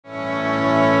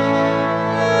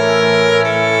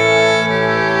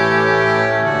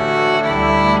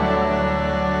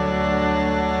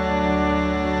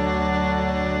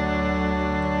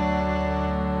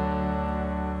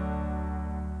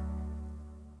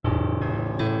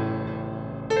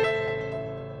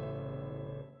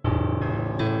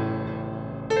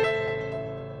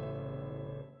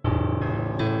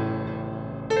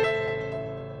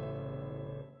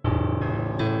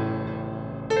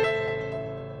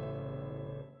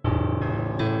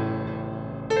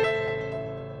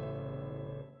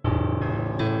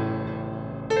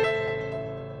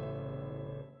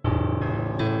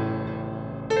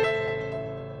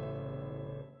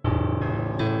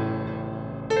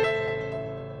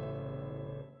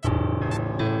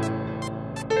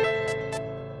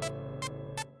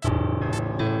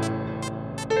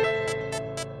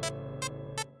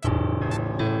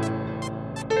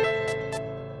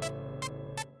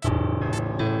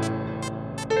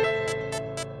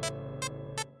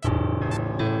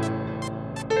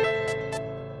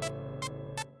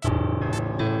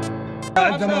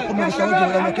عندما قمنا بالتوجه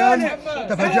إلى المكان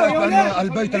تفاجأت بأن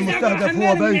البيت المستهدف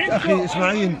هو بيت أخي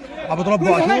إسماعيل عبد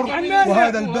ربه عاشور،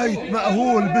 وهذا البيت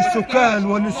مأهول بالسكان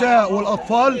والنساء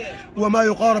والأطفال وما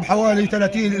يقارب حوالي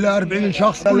 30 إلى 40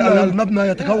 شخص. المبنى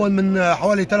يتكون من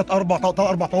حوالي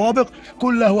 3-4 طوابق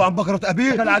كله عن بكرة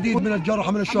أبيه. العديد من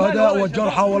الجرحى من الشهداء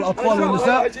والجرحى والأطفال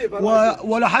والنساء،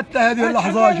 ولحتى هذه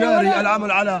اللحظة جاري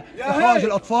العمل على إخراج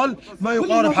الأطفال، ما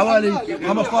يقارب حوالي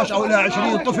 15 أو إلى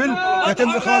 20 طفل يتم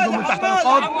إخراجهم من تحت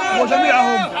الأنقاض،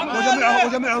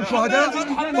 وجميعهم شهداء.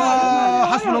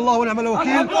 وحسبنا الله ونعم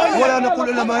الوكيل، ولا نقول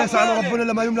إلا ما يسعنا ربنا،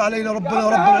 إلا ما يملى علينا ربنا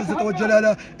رب العزة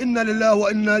والجلالة. إنا لله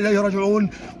وإنا إليه راجعون.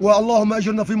 واللهم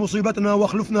أجرنا في مصيبتنا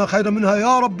واخلفنا خيرا منها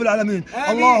يا رب العالمين.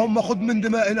 اللهم خذ من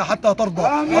دمائنا حتى ترضى،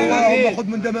 اللهم خذ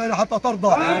من دمائنا حتى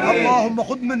ترضى، اللهم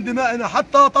خذ من دمائنا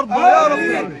حتى ترضى يا رب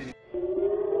العالمين.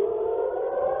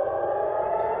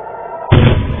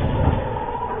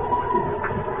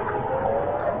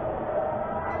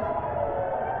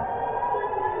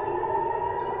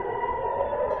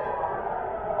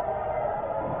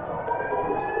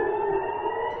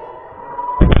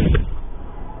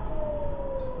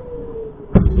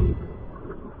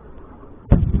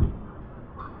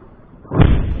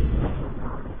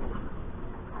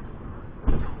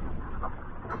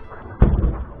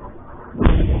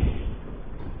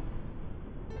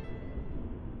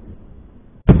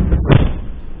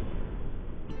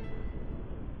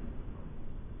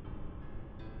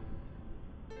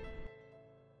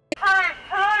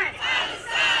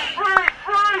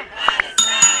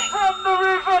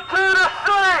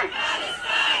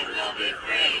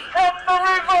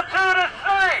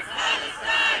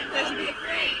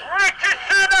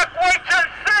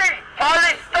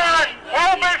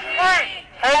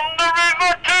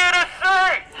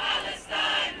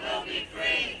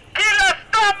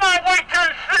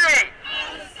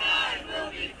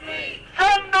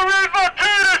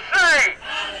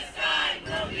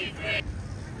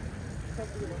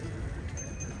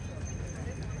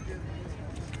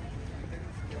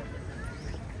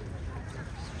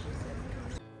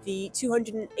 The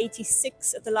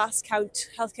 286 at the last count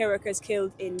healthcare workers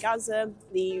killed in Gaza,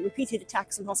 the repeated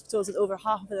attacks on hospitals with over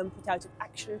half of them put out of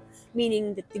action,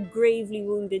 meaning that the gravely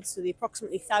wounded, so the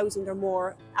approximately 1,000 or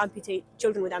more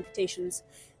children with amputations,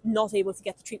 not able to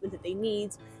get the treatment that they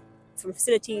need from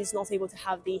facilities, not able to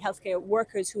have the healthcare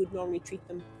workers who would normally treat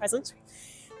them present.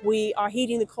 We are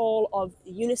heeding the call of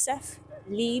UNICEF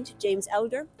lead, James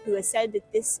Elder, who has said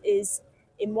that this is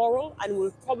immoral and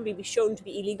will probably be shown to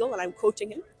be illegal, and I'm quoting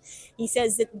him. He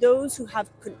says that those who have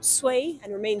sway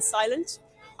and remain silent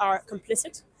are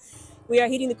complicit. We are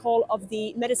heeding the call of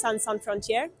the Médecins Sans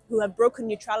Frontières, who have broken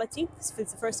neutrality since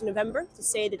the 1st of November to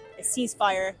say that a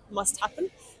ceasefire must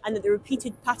happen, and that the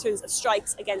repeated patterns of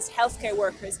strikes against healthcare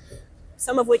workers,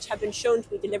 some of which have been shown to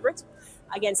be deliberate,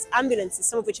 against ambulances,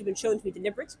 some of which have been shown to be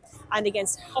deliberate, and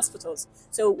against hospitals.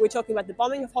 So we're talking about the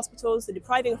bombing of hospitals, the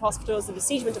depriving of hospitals, the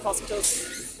besiegement of hospitals,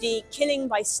 the killing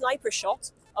by sniper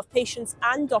shot of patients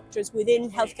and doctors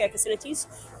within healthcare facilities.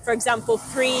 For example,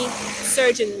 3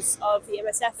 surgeons of the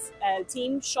MSF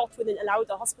team shot within Al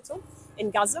Awda hospital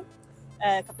in Gaza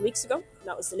a couple of weeks ago, and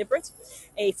that was deliberate.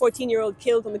 A 14-year-old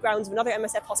killed on the grounds of another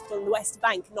MSF hospital in the West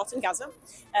Bank, not in Gaza,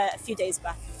 a few days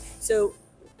back. So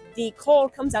the call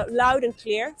comes out loud and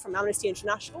clear from Amnesty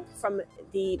International, from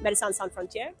the Médecins Sans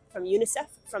Frontières, from UNICEF,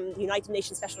 from the United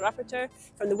Nations Special Rapporteur,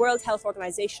 from the World Health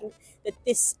Organization, that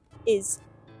this is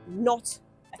not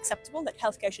acceptable, that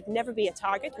healthcare should never be a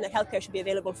target, and that healthcare should be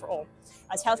available for all.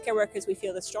 As healthcare workers, we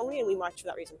feel this strongly, and we march for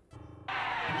that reason.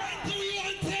 When do we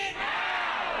want it?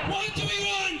 What do we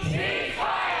want?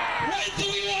 Ceasefire! When do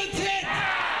we want it?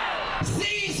 Now!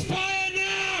 Ceasefire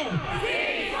now!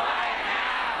 Ceasefire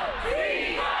now!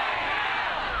 Ceasefire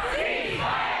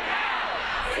now!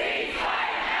 Ceasefire now! Ceasefire now! Ceasefire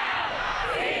now!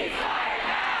 Ceasefire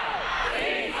now!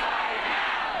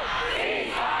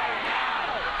 Ceasefire now! Ceasefire now!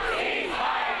 Ceasefire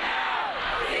now!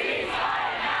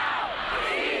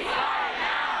 Ceasefire now!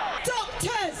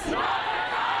 Doctors! Not the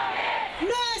target!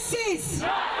 Nurses!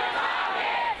 Not the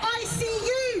target!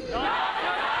 ICU! Not the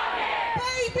target!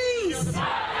 Babies!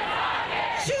 Not the target!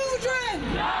 Children!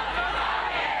 Not the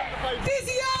target!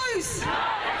 Physios! Not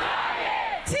the target!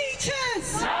 Teachers!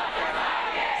 Not the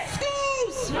target!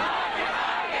 Schools! Not the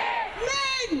target!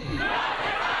 Men!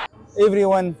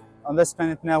 Everyone on this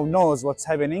planet now knows what's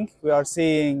happening. We are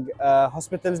seeing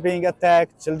hospitals being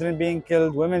attacked, children being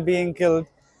killed, women being killed,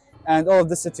 and all of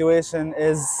this situation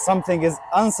is something is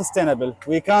unsustainable.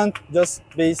 We can't just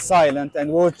be silent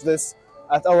and watch this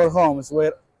at our homes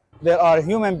where there are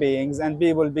human beings and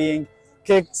people being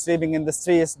kicked, sleeping in the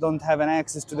streets, don't have an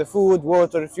access to the food,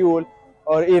 water, fuel,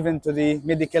 or even to the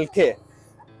medical care.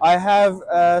 I have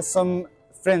some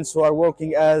friends who are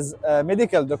working as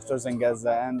medical doctors in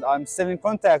Gaza, and I'm still in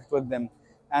contact with them.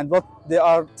 And what they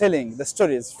are telling, the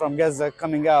stories from Gaza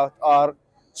coming out are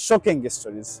shocking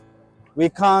stories. We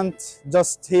can't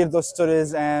just hear those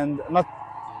stories and not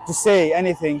to say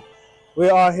anything. We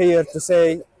are here to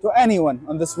say to anyone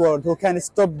on this world who can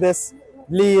stop this,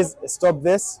 please stop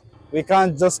this. We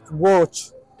can't just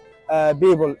watch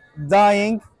people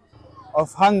dying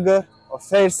of hunger, of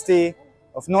thirsty,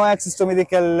 of no access to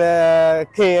medical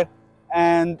care,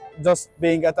 and just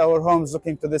being at our homes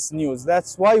looking to this news.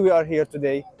 That's why we are here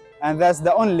today, and that's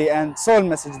the only and sole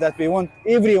message that we want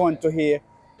everyone to hear.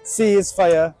 Cease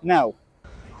fire now.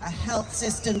 A health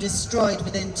system destroyed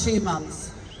within 2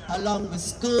 months, along with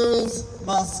schools,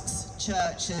 mosques,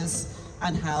 churches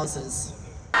and houses.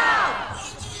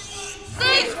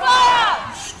 Ceasefire!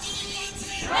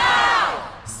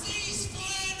 Now!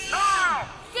 Ceasefire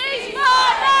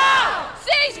now!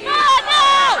 Ceasefire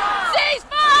now!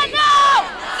 Ceasefire now!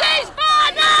 Ceasefire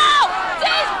now!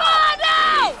 Ceasefire now!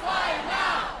 Ceasefire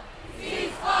now!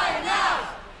 Ceasefire now!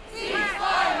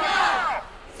 Ceasefire now!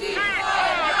 Ceasefire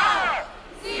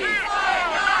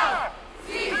now!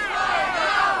 Ceasefire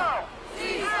now!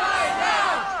 Ceasefire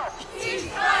now!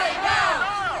 Ceasefire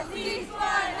now!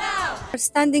 Ceasefire now! We're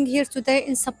standing here today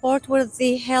in support with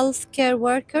the healthcare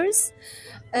workers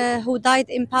who died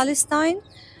in Palestine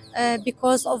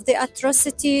because of the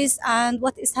atrocities and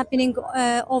what is happening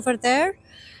over there.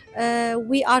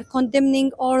 We are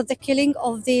condemning all the killing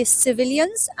of the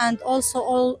civilians and also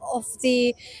all of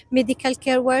the medical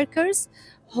care workers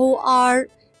who are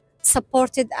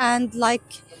supported and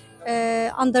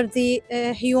under the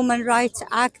Human Rights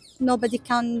Act. Nobody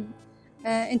can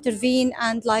intervene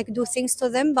and do things to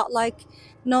them, but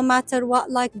no matter what,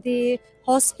 the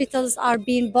hospitals are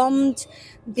being bombed,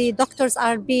 the doctors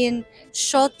are being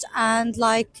shot, and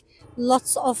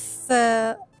lots of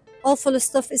awful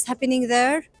stuff is happening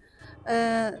there.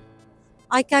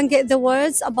 I can't get the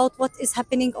words about what is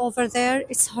happening over there.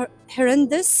 It's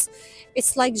horrendous.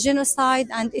 It's like genocide,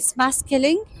 and it's mass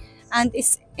killing, and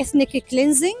it's ethnic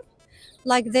cleansing.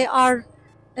 They are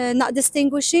not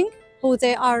distinguishing who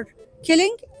they are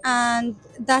killing, and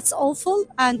that's awful,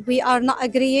 and we are not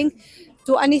agreeing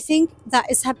to anything that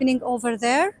is happening over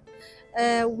there.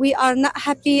 We are not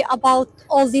happy about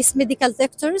all these medical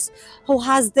doctors who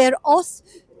has their oath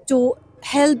to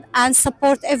help and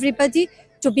support everybody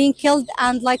to being killed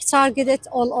and targeted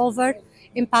all over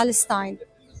in Palestine.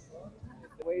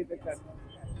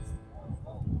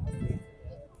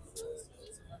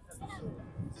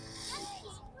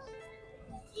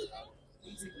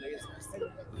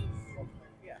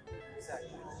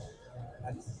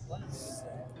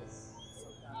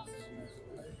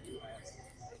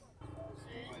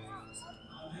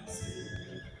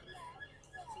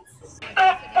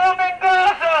 Stop bombing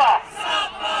Gaza!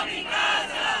 Stop bombing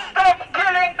Gaza! Stop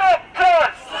killing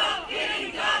doctors! Stop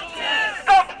killing doctors!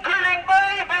 Stop killing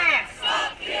babies!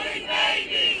 Stop killing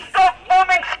babies! Stop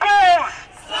bombing schools!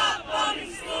 Stop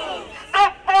bombing schools!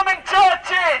 Stop bombing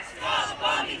churches! Stop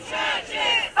bombing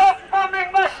churches! Stop bombing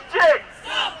masjids!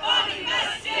 Stop bombing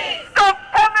masjids! Stop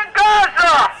bombing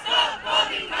Gaza! Stop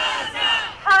bombing Gaza!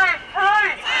 Free,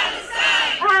 free!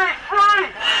 Palestine! Free, free!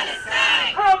 Palestine!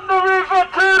 From the river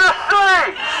to the sea!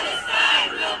 Palestine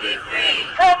will be free!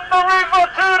 From the river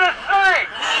to the sea!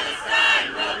 Palestine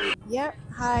will be free! Yeah,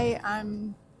 hi,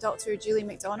 I'm Dr. Julie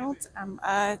McDonald. I'm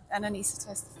an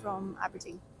anaesthetist from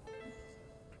Aberdeen.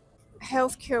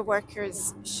 Healthcare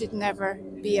workers should never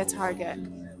be a target.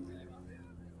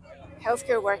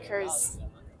 Healthcare workers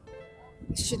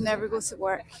should never go to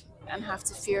work and have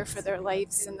to fear for their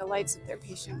lives and the lives of their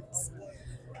patients,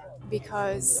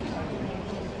 because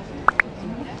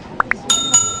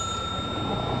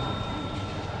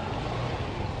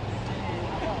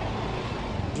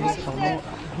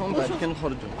هم بعد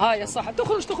كنخرجوا يا صح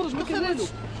تخرج ما كاين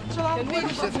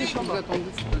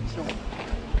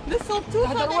والو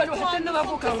هضر والو حتى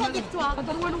لافوكا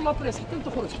هضر والو لا بريس حتى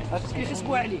تخرج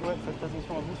كيحسبوا عليك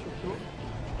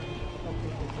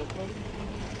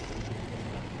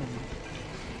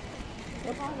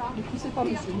c'est pas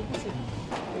monsieur,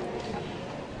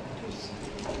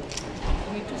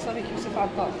 on est tous avec يوسف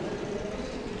عطال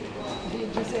هي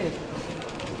الجزائر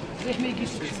زي ما يجيش